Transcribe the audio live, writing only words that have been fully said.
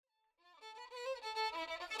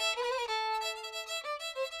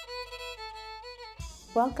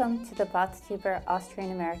Welcome to the Botstiber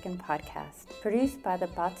Austrian American podcast, produced by the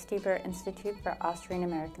Botstiber Institute for Austrian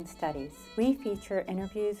American Studies. We feature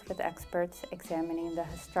interviews with experts examining the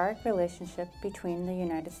historic relationship between the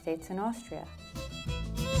United States and Austria.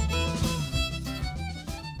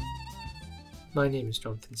 My name is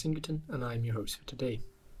Jonathan Singerton, and I am your host for today.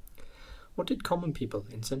 What did common people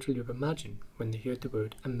in Central Europe imagine when they heard the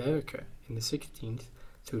word America in the 16th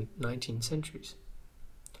through 19th centuries?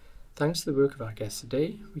 Thanks to the work of our guest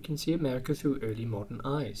today, we can see America through early modern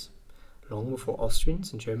eyes. Long before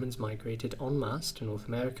Austrians and Germans migrated en masse to North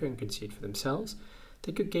America and could see it for themselves,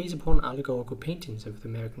 they could gaze upon allegorical paintings of the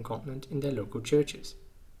American continent in their local churches.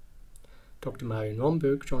 Dr. Marion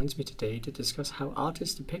Romberg joins me today to discuss how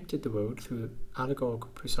artists depicted the world through allegorical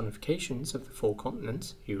personifications of the four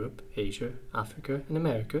continents, Europe, Asia, Africa and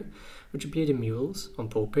America, which appeared in murals, on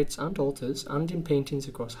pulpits and altars, and in paintings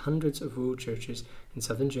across hundreds of rural churches in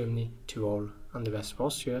southern Germany, Tyrol and the rest of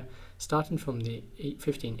Austria, starting from the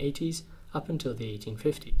 1580s up until the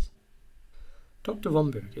 1850s. Dr.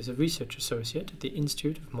 Romberg is a research associate at the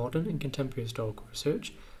Institute of Modern and Contemporary Historical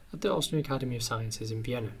Research at the Austrian Academy of Sciences in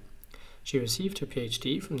Vienna. She received her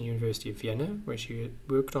PhD from the University of Vienna, where she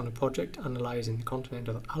worked on a project analysing the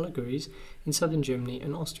continental allegories in southern Germany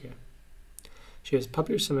and Austria. She has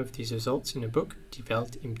published some of these results in a book, Die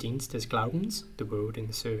Welt im Dienst des Glaubens, The World in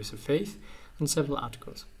the Service of Faith, and several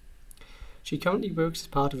articles. She currently works as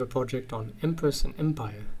part of a project on Empress and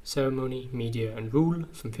Empire, Ceremony, Media and Rule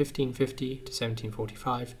from 1550 to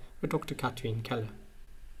 1745 with Dr. Katrin Keller.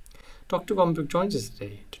 Dr. Romberg joins us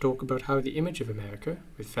today to talk about how the image of America,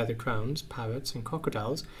 with feather crowns, parrots and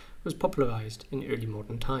crocodiles, was popularized in early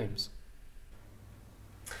modern times.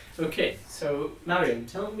 Okay, so Marion,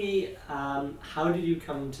 tell me, how did you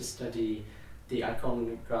come to study the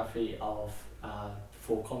iconography of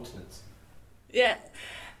four continents? Yeah,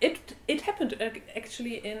 it happened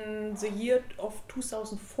actually in the year of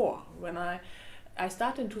 2004, when I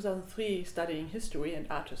started in 2003 studying history and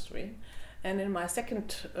art history. And in my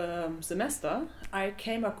second semester, I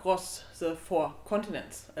came across the four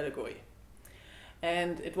continents allegory.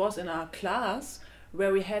 And it was in our class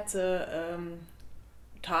where we had the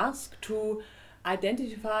task to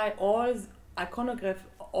identify all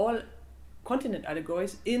continent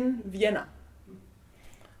allegories in Vienna.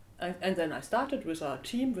 And then I started with a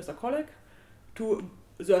team, with a colleague, to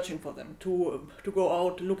searching for them, to go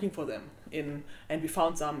out looking for them. And we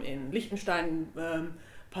found some in Liechtenstein,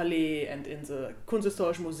 Palais and in the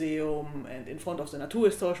Kunsthistorischen Museum and in front of the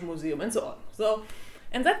Naturhistorischen Museum and so on.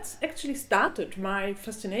 And that actually started my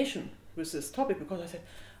fascination with this topic, because I said,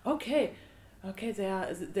 okay, they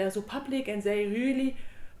are so public and they really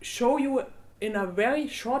show you in a very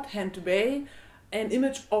shorthand way an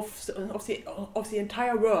image of the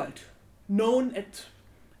entire world known at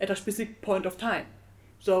a specific point of time.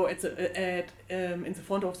 So in the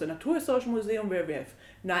front of the Naturhistorischen Museum, where we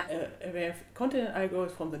have continent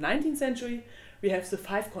allegories from the 19th century, we have the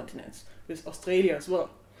 5 continents with Australia as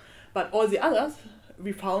well. But all the others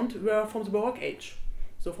we found were from the Baroque age,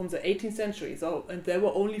 so from the 18th century. And there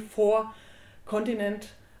were only 4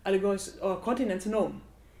 continent allegories or continents known: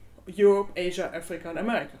 Europe, Asia, Africa, and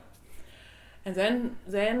America. And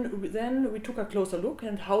then we took a closer look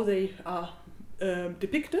at how they are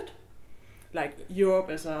depicted. Like Europe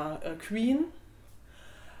as a queen,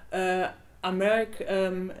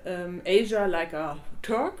 Asia like a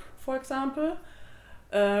Turk, for example.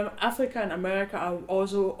 Africa and America are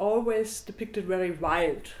also always depicted very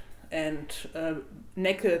wild and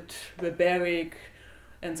naked, barbaric,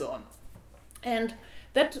 and so on. And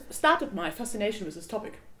that started my fascination with this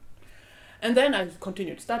topic. And then I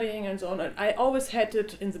continued studying and so on. And I always had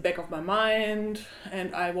it in the back of my mind,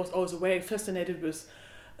 and I was also very fascinated with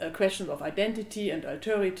questions of identity and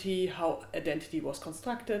alterity, how identity was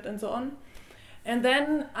constructed and so on. And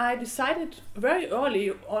then I decided very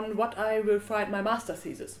early on what I will write my master's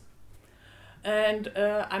thesis. And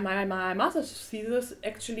my master's thesis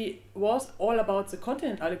actually was all about the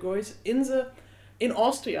continent allegories in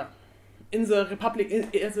Austria, in the Republic,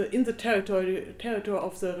 in the territory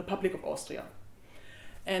of the Republic of Austria,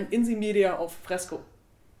 and in the media of fresco.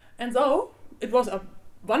 And so it was a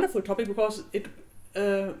wonderful topic, because it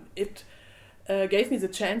gave me the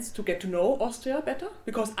chance to get to know Austria better,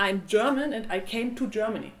 because I'm German and I came to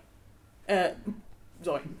Germany. I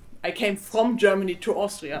came from Germany to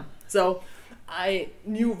Austria. So I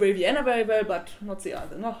knew Vienna very well, but not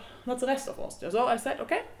the rest of Austria. So I said,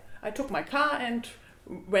 okay, I took my car and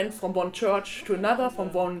went from one church to another,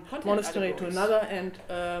 from one monastery to another, and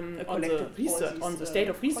collected research on the state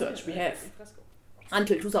of research we have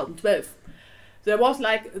until 2012. There was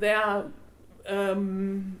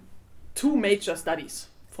two major studies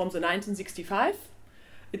from the 1965.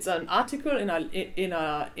 It's an article in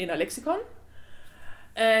a lexicon,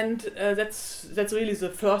 and that's really the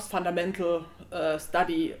first fundamental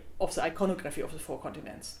study of the iconography of the four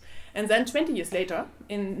continents. And then 20 years later,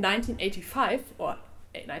 in 1985 or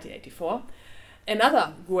 1984,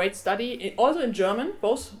 another great study, also in German,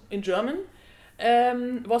 both in German,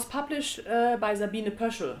 was published by Sabine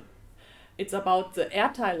Pöschel. It's about the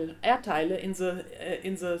Erdteile in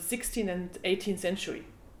the 16th and 18th century.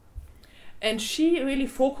 And she really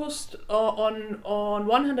focused on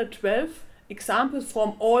 112 examples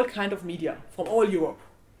from all kind of media, from all Europe.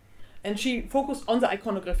 And she focused on the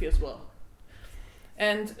iconography as well.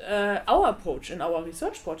 And our approach in our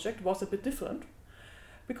research project was a bit different,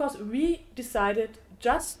 because we decided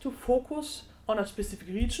just to focus on a specific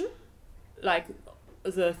region, like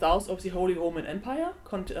the south of the Holy Roman Empire,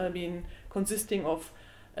 consisting of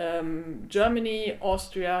Germany,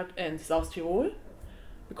 Austria, and South Tyrol,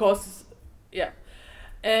 because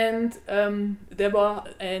and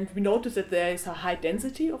we noticed that there is a high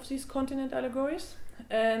density of these continent allegories,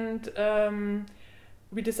 and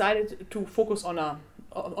we decided to focus on a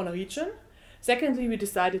region. Secondly, we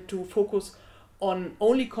decided to focus on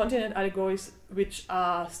only continent allegories which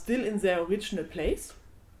are still in their original place,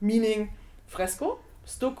 meaning fresco,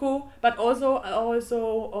 stucco, but also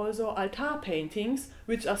altar paintings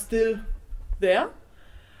which are still there,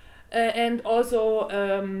 and also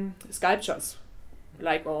sculptures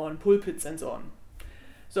like on pulpits and so on.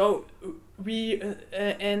 So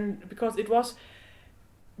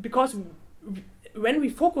because when we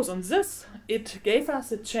focus on this, it gave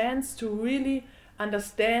us a chance to really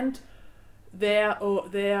understand their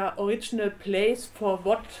original place for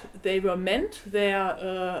what they were meant,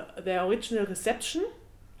 their original reception,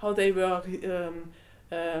 how they were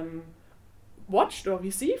watched or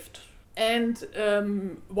received, and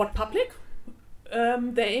what public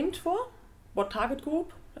they aimed for, what target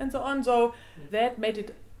group, and so on. So that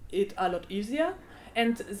made it a lot easier.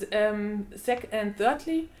 And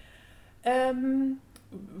thirdly,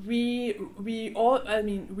 we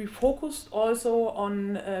focused also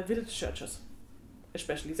on village churches,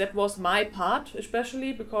 especially. That was my part,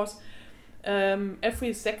 especially because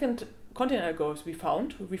every second continent allegories we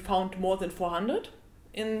found more than 400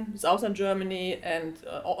 in southern Germany and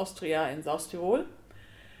Austria and South Tyrol,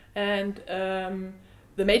 and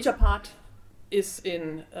the major part is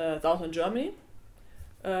in southern Germany,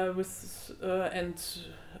 with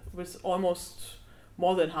almost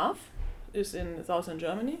more than half is in southern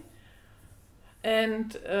Germany,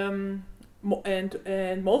 and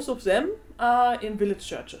most of them are in village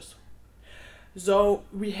churches. So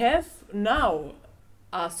we have now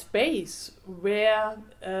a space where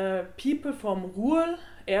people from rural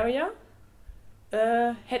area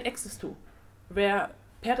had access to, where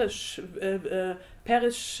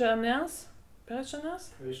parishioners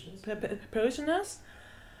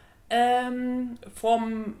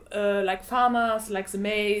from like farmers, like the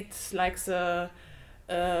maids, like the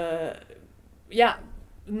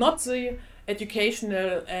not the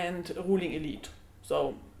educational and ruling elite.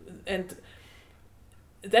 So, and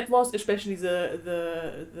that was especially the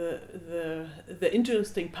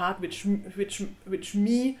interesting part, which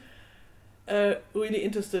me really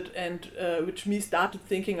interested, and which me started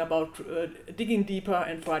thinking about digging deeper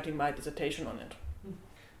and writing my dissertation on it.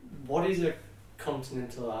 What is a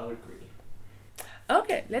continental allegory?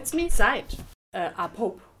 Okay, let me cite our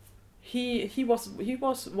Pope. He was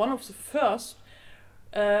one of the first,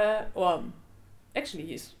 or actually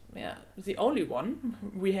he's the only one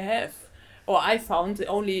we have, or I found the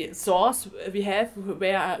only source we have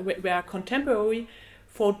where contemporary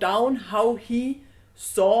wrote down how he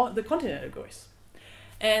saw the continental allegories.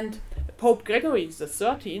 And Pope Gregory the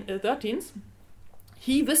 13th,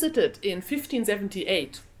 he visited in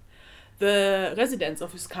 1578 the residence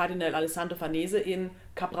of his Cardinal Alessandro Farnese in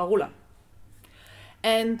Caprarola.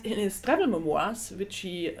 And in his travel memoirs, which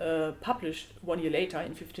he published 1 year later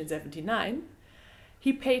in 1579,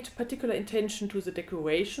 he paid particular attention to the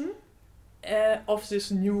decoration of this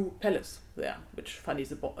new palace there, which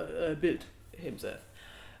Farnese built himself,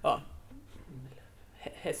 or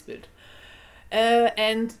has built.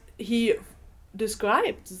 And he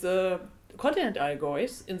described the continent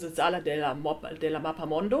allegories in the Sala della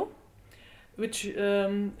Mappamondo, which with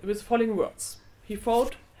the following words. He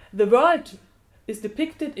wrote, "The world is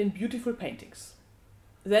depicted in beautiful paintings,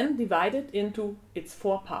 then divided into its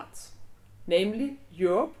 4 parts, namely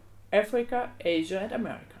Europe, Africa, Asia, and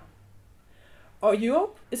America. Or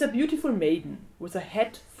Europe is a beautiful maiden with a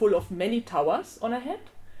head full of many towers on her head.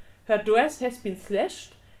 Her dress has been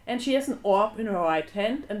slashed, and she has an orb in her right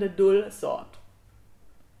hand and a dull sword.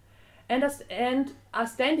 and a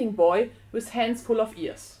standing boy with hands full of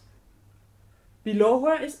ears. Below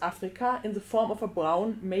her is Africa in the form of a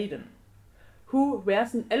brown maiden, who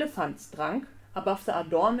wears an elephant's trunk above the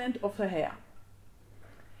adornment of her hair.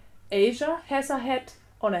 Asia has a hat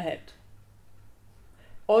on a head,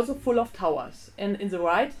 also full of towers, and in the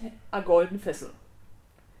right a golden vessel.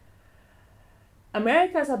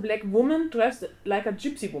 America is a black woman dressed like a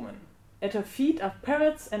gypsy woman. At her feet are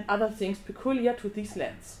parrots and other things peculiar to these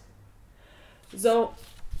lands. So,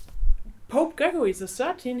 Pope Gregory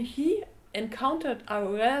XIII, he encountered a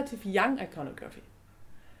relatively young iconography.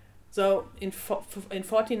 So, in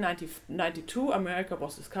 1492, America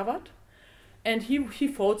was discovered, and he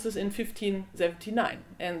folds this in 1579,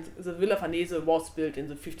 and the Villa Farnese was built in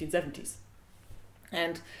the 1570s.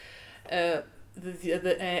 And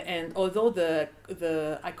and although the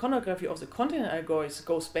iconography of the continental allegories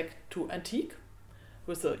goes back to antique,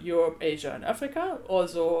 with Europe, Asia, and Africa,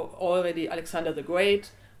 also already Alexander the Great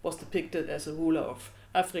was depicted as a ruler of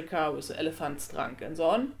Africa with the elephant's trunk and so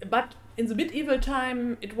on. But in the medieval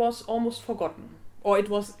time, it was almost forgotten, or it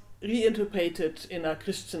was reinterpreted in a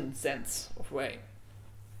Christian sense of way.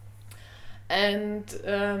 And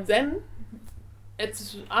then,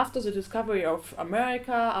 after the discovery of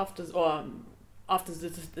America, after the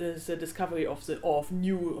discovery of the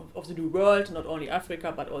new world, not only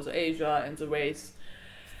Africa but also Asia and the race,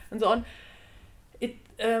 and so on,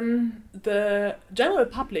 the general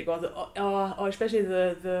public or especially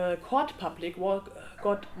the court public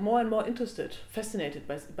got more and more interested, fascinated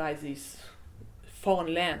by these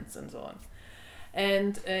foreign lands and so on,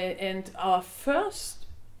 and our first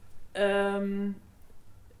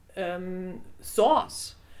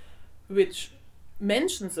source which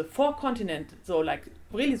mentions the four continents, so like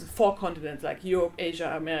really the four continents like Europe,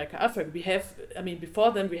 Asia, America, Africa. We have,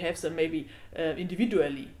 before them we have them maybe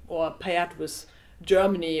individually or paired with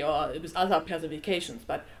Germany or with other personifications,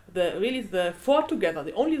 but the four together,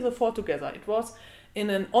 only the four together, it was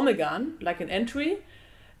in an omegan, like an entry,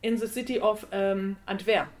 in the city of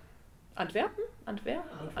Antwerp,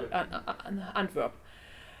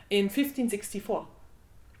 in 1564.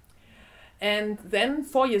 And then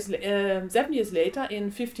 7 years later, in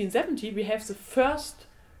 1570, we have the first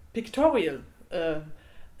pictorial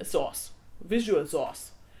source, visual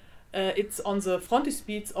source. It's on the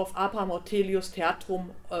frontispiece of Abraham Ortelius'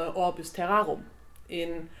 Theatrum Orbis Terrarum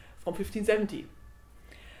from 1570.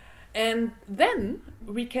 And then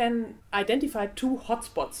we can identify two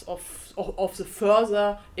hotspots of the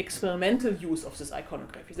further experimental use of this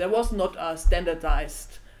iconography. There was not a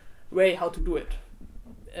standardized way how to do it.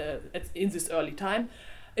 In this early time.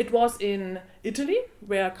 It was in Italy,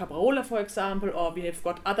 where Caprarola, for example, or we have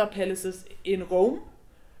got other palaces in Rome,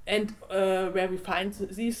 and where we find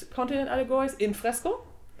these continent allegories in fresco.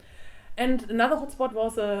 And another hotspot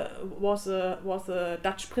was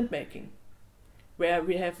Dutch printmaking, where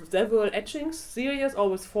we have several etchings, series,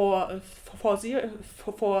 always four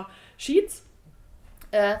sheets,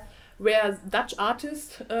 where Dutch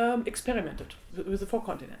artists experimented with the four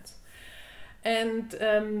continents. And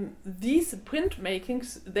these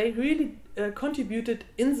printmakings, they really contributed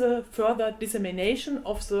in the further dissemination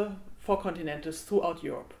of the four continents throughout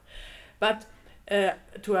Europe. But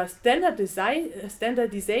to a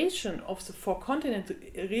standardization of the four continents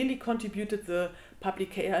really contributed the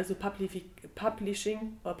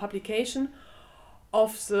publication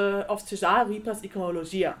of Cesare Ripa's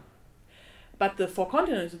Iconologia. But the four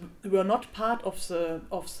continents were not part of the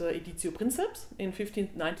Editio Princeps in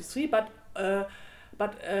 1593, but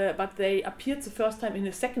they appeared the first time in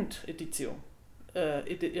the second editio,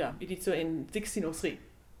 editio in 1603,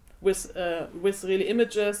 with really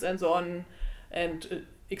images and so on, and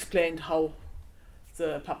explained how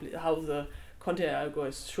the continental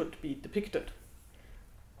allegories should be depicted.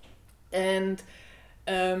 And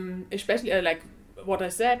especially like what I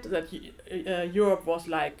said, that Europe was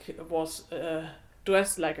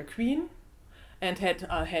dressed like a queen, and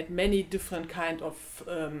had many different kind of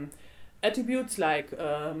attributes, like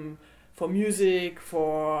for music,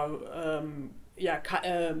 for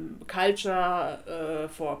culture,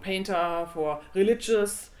 for painter, for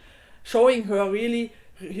religious, showing her really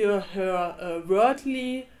her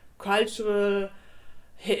worldly, cultural,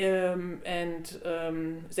 and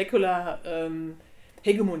secular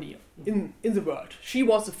hegemony in the world. She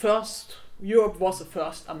was the first. Europe was the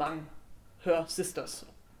first among her sisters.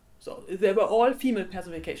 So they were all female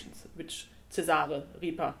personifications, which Cesare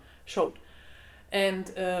Ripa showed.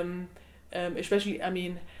 And especially,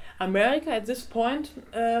 America at this point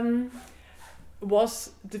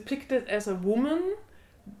was depicted as a woman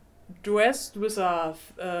dressed with a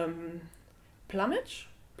plumage,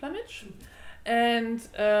 and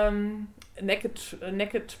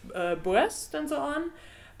naked breast and so on.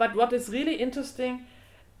 But what is really interesting,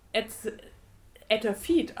 at her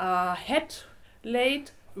feet a head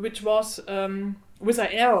laid which was with an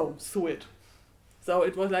arrow through it. So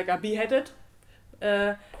it was like a beheaded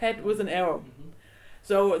head with an arrow. Mm-hmm.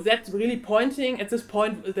 So that's really pointing. At this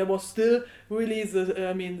point, there was still really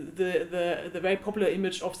the very popular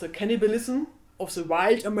image of the cannibalism of the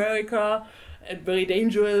wild America, and very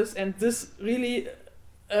dangerous. And this really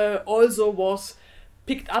also was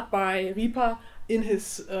picked up by Rieper in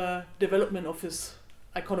his development of his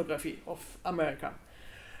iconography of America.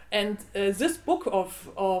 And this book of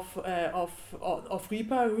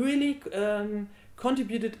Rieper really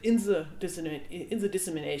contributed in the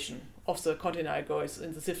dissemination of the continental allegories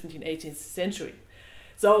in the 17th, 18th century.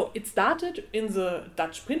 So it started in the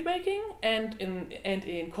Dutch printmaking and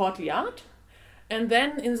in courtly art, and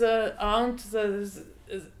then in around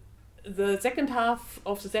the second half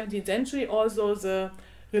of the 17th century, also the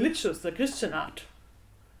Christian art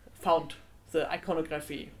found the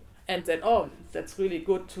iconography and said, oh, that's really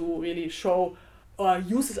good to really show or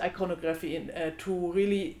use this iconography to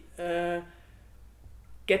really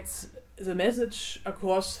get the message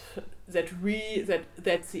across that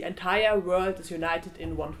the entire world is united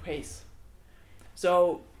in one face.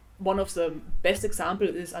 So one of the best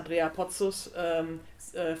examples is Andrea Pozzo's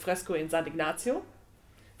fresco in San Ignazio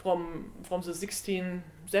from the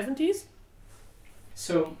 1670s.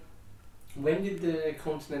 So when did the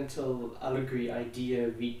continental allegory idea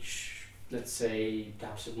reach, let's say, the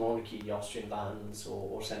Habsburg monarchy, the Austrian lands,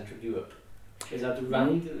 or Central Europe? Is that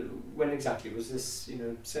around when exactly? Was this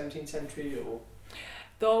 17th century or?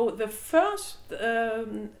 Though the first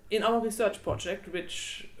in our research project,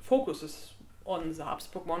 which focuses on the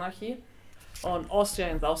Habsburg monarchy, on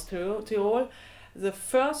Austria and South Tyrol, the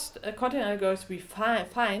first continental allegories we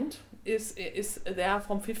find is there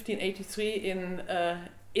from 1583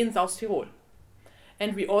 in South Tyrol,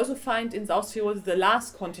 and we also find in South Tyrol the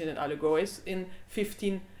last continental allegories in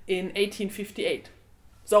 1858.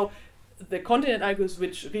 So the continental allegories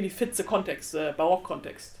which really fit the context, the Baroque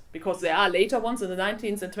context, because there are later ones in the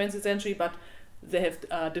 19th and 20th century, but they have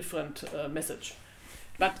a different message.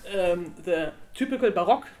 But the typical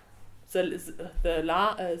Baroque, the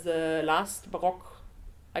last Baroque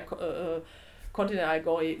continental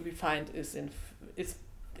allegory we find is in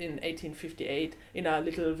 1858 in a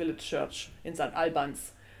little village church in St.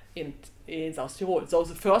 Albans in South Tyrol. So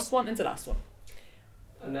the first one and the last one.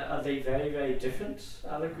 And are they very, very different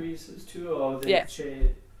allegories as two, or are they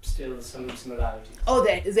share still some similarities? Oh,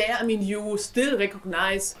 they. I mean, you still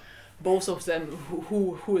recognize both of them.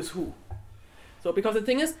 Who is who? So because the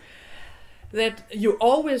thing is that you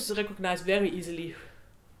always recognize very easily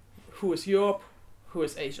who is Europe, who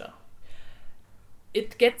is Asia.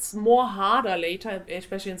 It gets more harder later,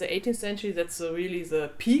 especially in the 18th century. That's really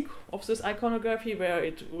the peak of this iconography, where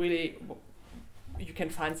it really you can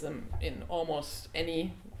find them in almost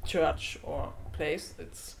any church or place.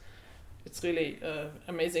 It's really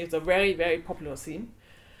amazing. It's a very, very popular theme,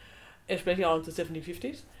 especially around the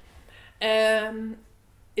 1750s.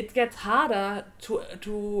 It gets harder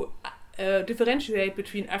to differentiate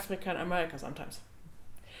between Africa and America sometimes,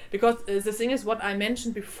 because the thing is what I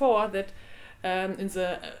mentioned before, that in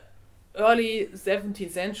the early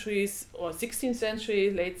 17th centuries or 16th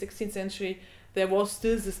century, late 16th century, there was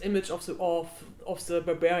still this image of the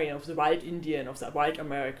barbarian, of the wild Indian, of the wild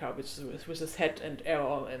America, with his head and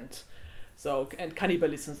arrow and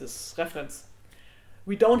cannibalism, this reference.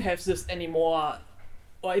 We don't have this anymore,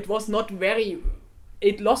 or it was not very.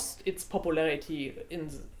 It lost its popularity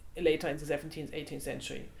later in the 17th, 18th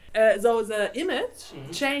century. So the image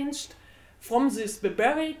changed from this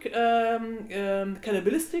barbaric,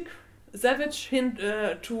 cannibalistic savage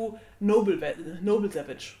to noble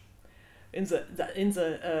savage in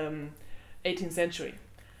the 18th century,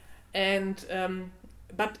 and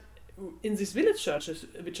but in these village churches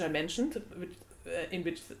which I mentioned, in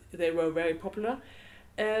which they were very popular,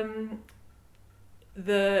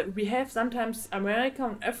 we have sometimes America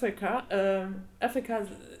and Africa. Africa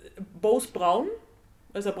both brown,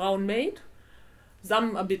 as a brown maid,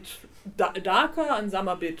 some a bit darker and some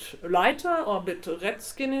a bit lighter or a bit red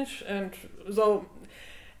skinish, and so,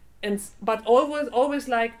 but always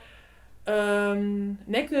like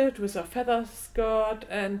naked with a feather skirt,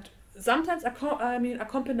 and sometimes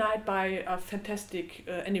accompanied by a fantastic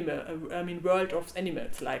world of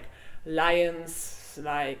animals like lions,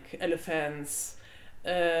 like elephants,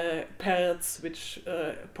 parrots, which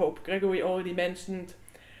Pope Gregory already mentioned,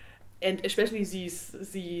 and especially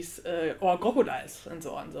these or crocodiles and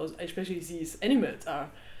so on. So especially these animals are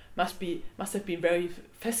must have been very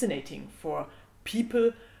fascinating for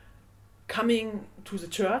people coming to the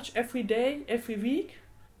church every day, every week,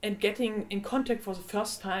 and getting in contact for the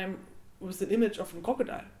first time with an image of a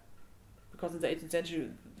crocodile. Because in the 18th century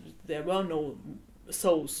there were no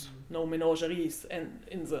zoos, no menageries, and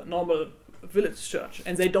in the normal village church,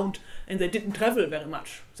 and they didn't travel very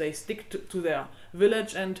much. They stick to their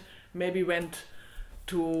village and maybe went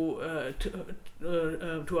to a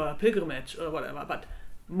pilgrimage or whatever, but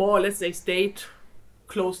more or less they stayed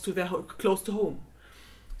close to home.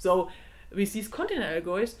 So with these continental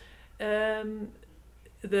allegories,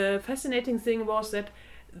 the fascinating thing was that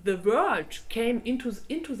the world came into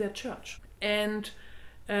their church, and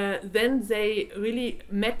then they really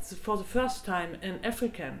met for the first time an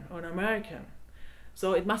African or an American.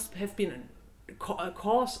 So it must have been a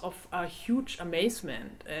cause of a huge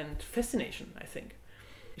amazement and fascination, I think.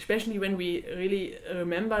 Especially when we really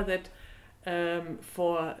remember that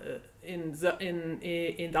in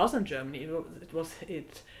Southern Germany,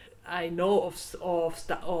 I know of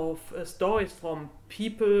stories from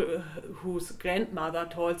people whose grandmother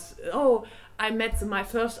told, "Oh, I met my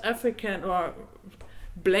first African or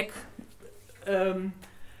black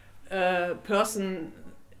person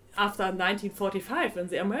after 1945 when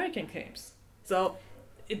the American came." So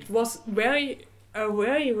it was a very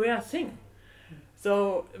rare thing.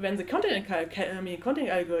 So when the continental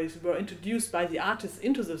allegories were introduced by the artists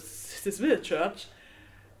into this village church,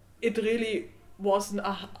 it really was an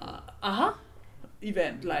aha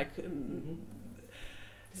event. Like,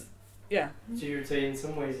 yeah. So you would say in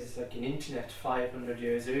some ways it's like an internet 500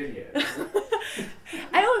 years earlier.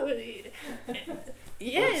 I don't.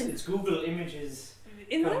 Yeah. It's Google Images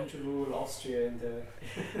coming to rule Austria in the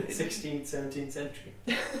 16th, 17th century.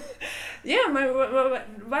 Yeah,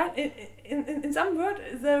 in some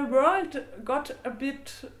words, the world got a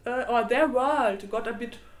bit, or their world got a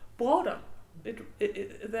bit broader.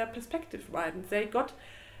 Their perspective widened. They got,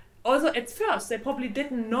 also at first, they probably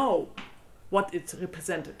didn't know what it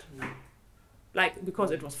represented. Like,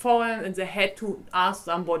 because it was foreign, and they had to ask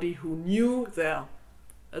somebody who knew their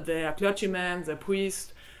clergyman, their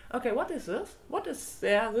priest, okay, what is this? What is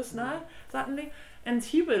this now, suddenly? And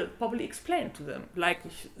he will probably explain to them. Like,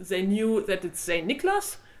 they knew that it's St.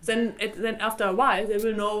 Nicholas, then after a while they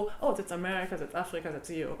will know, oh, that's America, that's Africa, that's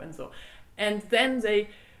Europe, and so. And then they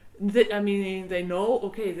know,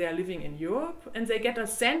 okay, they are living in Europe, and they get a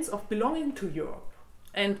sense of belonging to Europe.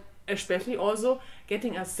 And especially also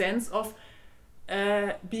getting a sense of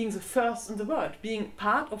being the first in the world, being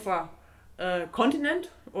part of a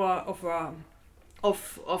continent, or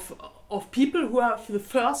of people who are the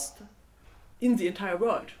first in the entire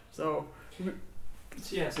world. So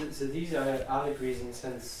these are allegories in a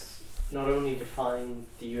sense not only define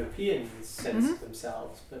the European sense of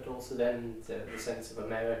themselves, but also then the sense of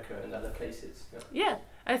America and other places. Yeah,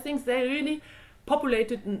 I think they really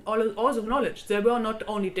populated all the knowledge. There were not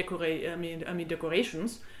only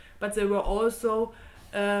decorations, but there were also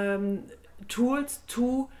tools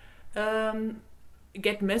to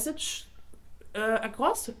get message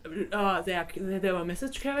across. There were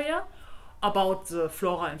message carrier about the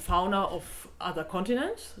flora and fauna of other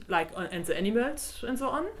continents, and the animals and so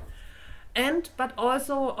on. But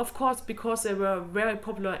also, of course, because they were very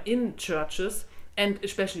popular in churches, and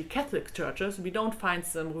especially Catholic churches, we don't find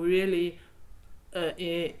them really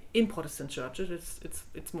in Protestant churches.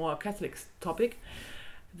 It's more a Catholic topic.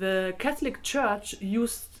 The Catholic Church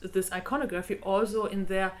used this iconography also in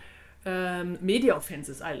their media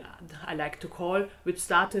offenses, I like to call, which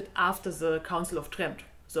started after the Council of Trent.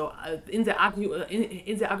 So in the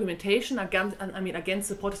argumentation against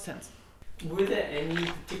the Protestants. Were there any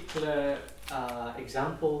particular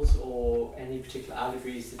examples or any particular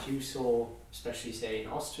allegories that you saw, especially say in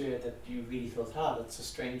Austria, that you really thought, that's a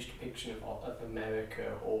strange depiction of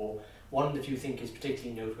America, or one that you think is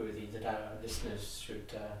particularly noteworthy that our listeners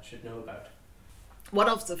should know about? One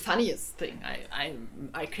of the funniest thing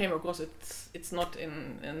I came across, it's not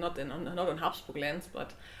on Habsburg lands,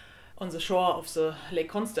 but on the shore of the Lake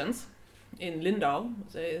Constance in Lindau,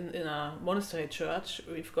 in a monastery church,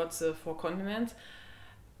 we've got the four continents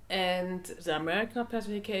and the American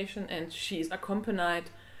personification, and she is accompanied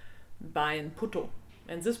by a putto.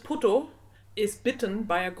 And this putto is bitten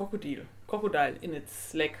by a crocodile in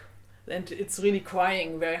its leg, and it's really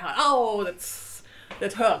crying very hard. Oh,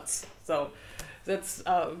 that hurts. So that's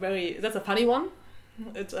a funny one.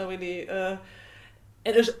 It's a really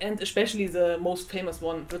and especially the most famous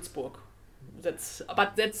one, Würzburg. That's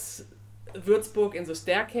Würzburg in the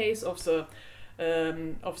staircase of the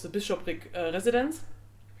bishopric residence,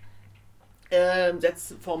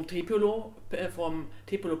 That's from Tiepolo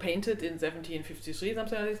painted in 1753,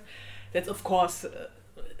 something like this. That's of course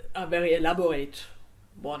a very elaborate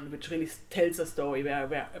one, which really tells a story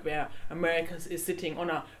where America is sitting on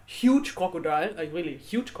a huge crocodile, a really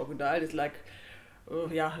huge crocodile. It's like,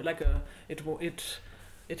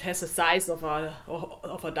 it has the size of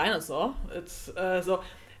a dinosaur. It's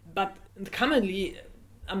but commonly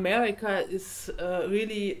America is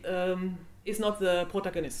really is not the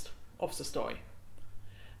protagonist of the story.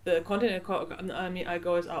 The Continental Army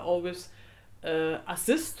algoes are always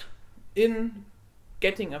assist in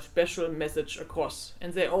getting a special message across,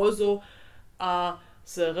 and they also are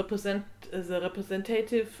the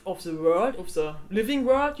representative of the world, of the living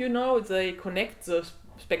world. You know, they connect the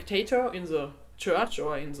spectator in the church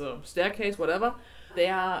or in the staircase, whatever. They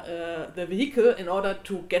are the vehicle in order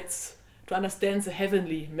to understand the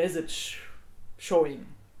heavenly message showing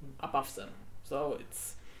above them. So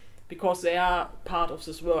it's because they are part of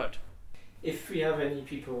this world. If we have any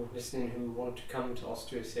people listening who want to come to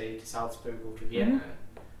Austria, say to Salzburg or to Vienna,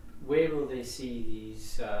 where will they see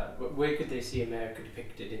these? Where could they see America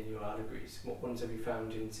depicted in your allegories? What ones have you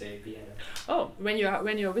found in, say, Vienna? Oh, when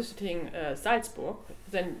you're visiting Salzburg,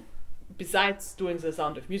 then besides doing the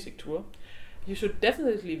Sound of Music tour, you should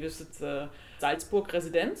definitely visit the Salzburg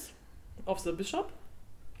residence of the bishop,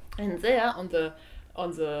 and there on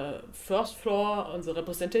the first floor, on the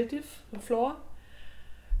representative floor,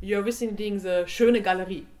 you're visiting the Schöne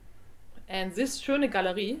Galerie. And this Schöne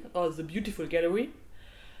Galerie, or the beautiful gallery,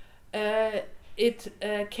 it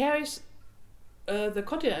carries the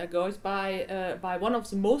Continental allegories by one of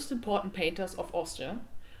the most important painters of Austria,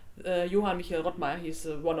 Johann Michael Rottmeier. He's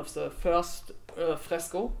one of the first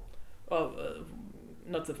fresco,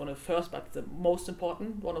 not one of the first, but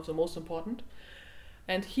one of the most important.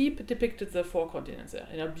 And he depicted the four continents there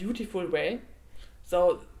in a beautiful way.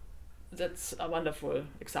 So that's a wonderful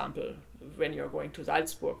example when you're going to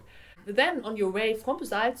Salzburg. Then on your way from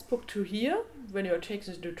Salzburg to here, when you're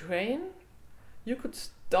taking the train, you could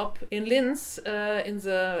stop in Linz in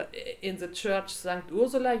the church St.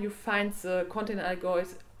 Ursula. You find the Continental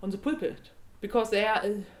allegories on the pulpit, because they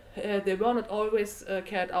were not always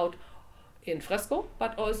carried out in fresco,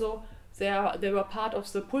 but also they were part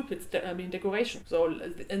of the pulpit's decoration. So,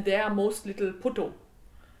 and they are most little putto,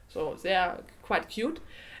 so they are quite cute.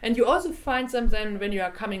 And you also find them then when you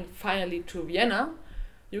are coming finally to Vienna.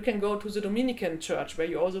 You can go to the Dominican church, where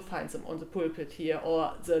you also find them on the pulpit here,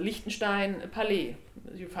 or the Liechtenstein Palais.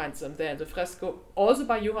 You find them there in the fresco, also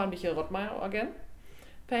by Johann Michael Rottmeier again,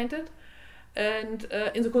 painted. And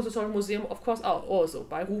in the Kunsthistorischen Museum, of course, also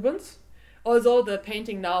by Rubens. Although the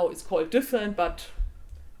painting now is called different, but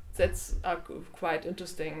that's a quite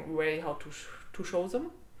interesting way how to show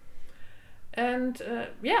them. And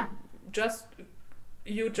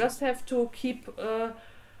you just have to keep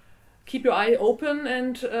your eye open,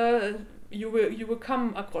 and you will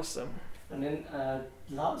come across them. And then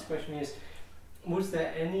last question is, was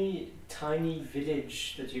there any tiny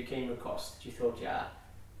village that you came across that you thought,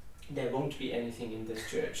 there won't be anything in this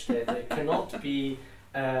church, there cannot be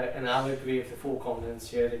an allegory of the four continents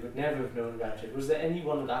here, they would never have known about it? Was there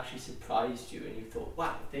anyone that actually surprised you and you thought,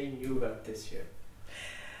 wow, they knew about this here?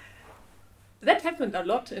 That happened a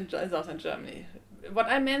lot in southern Germany. What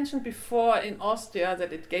I mentioned before in Austria,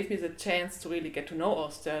 that it gave me the chance to really get to know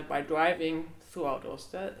Austria by driving throughout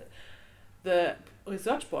Austria. The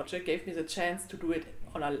research project gave me the chance to do it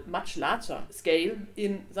on a much larger scale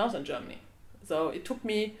in southern Germany. So it took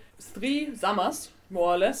me 3 summers,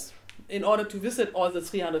 more or less, in order to visit all the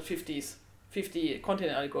 50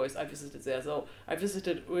 Continental allegories I visited there. So I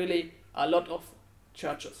visited really a lot of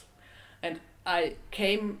churches. And I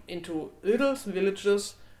came into little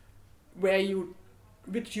villages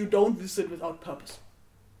which you don't visit without purpose.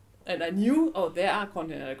 And I knew, there are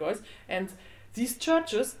Continental allegories. And these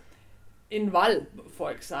churches, in Wall,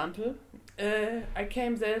 for example, I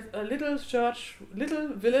came there, a little church, little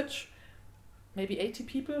village, maybe 80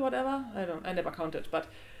 people, whatever. I never counted. But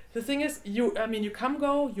the thing is, you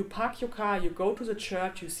park your car, you go to the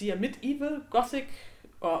church, you see a medieval, Gothic,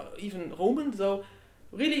 or even Roman, so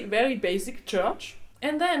really very basic church,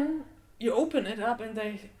 and then you open it up, and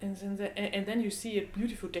then you see it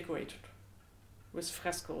beautifully decorated with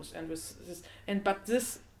frescoes and with this. But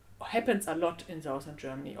this happens a lot in southern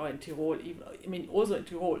Germany or in Tyrol, even. Also in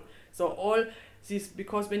Tyrol. So all these,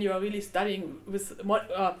 because when you are really studying with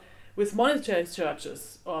monastery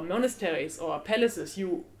churches or monasteries or palaces,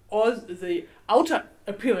 all the outer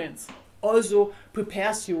appearance also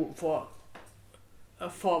prepares you for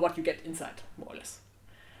what you get inside, more or less.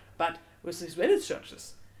 But with these village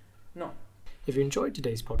churches, no. If you enjoyed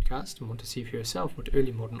today's podcast and want to see for yourself what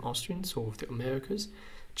early modern Austrians saw of the Americas,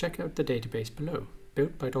 check out the database below,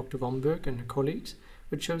 built by Dr. Romberg and her colleagues,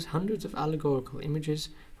 which shows hundreds of allegorical images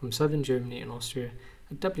from southern Germany and Austria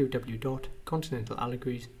at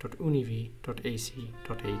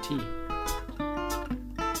www.continentalallegories.univ.ac.at.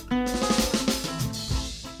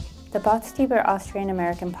 The Botstieber Austrian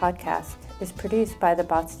American podcast is produced by the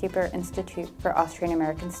Botstieber Institute for Austrian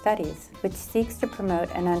American Studies, which seeks to promote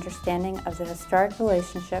an understanding of the historic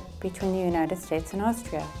relationship between the United States and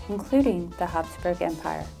Austria, including the Habsburg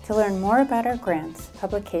Empire. To learn more about our grants,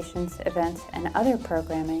 publications, events, and other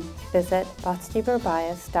programming, visit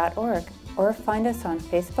botstieberbias.org or find us on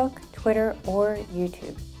Facebook, Twitter, or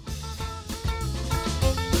YouTube.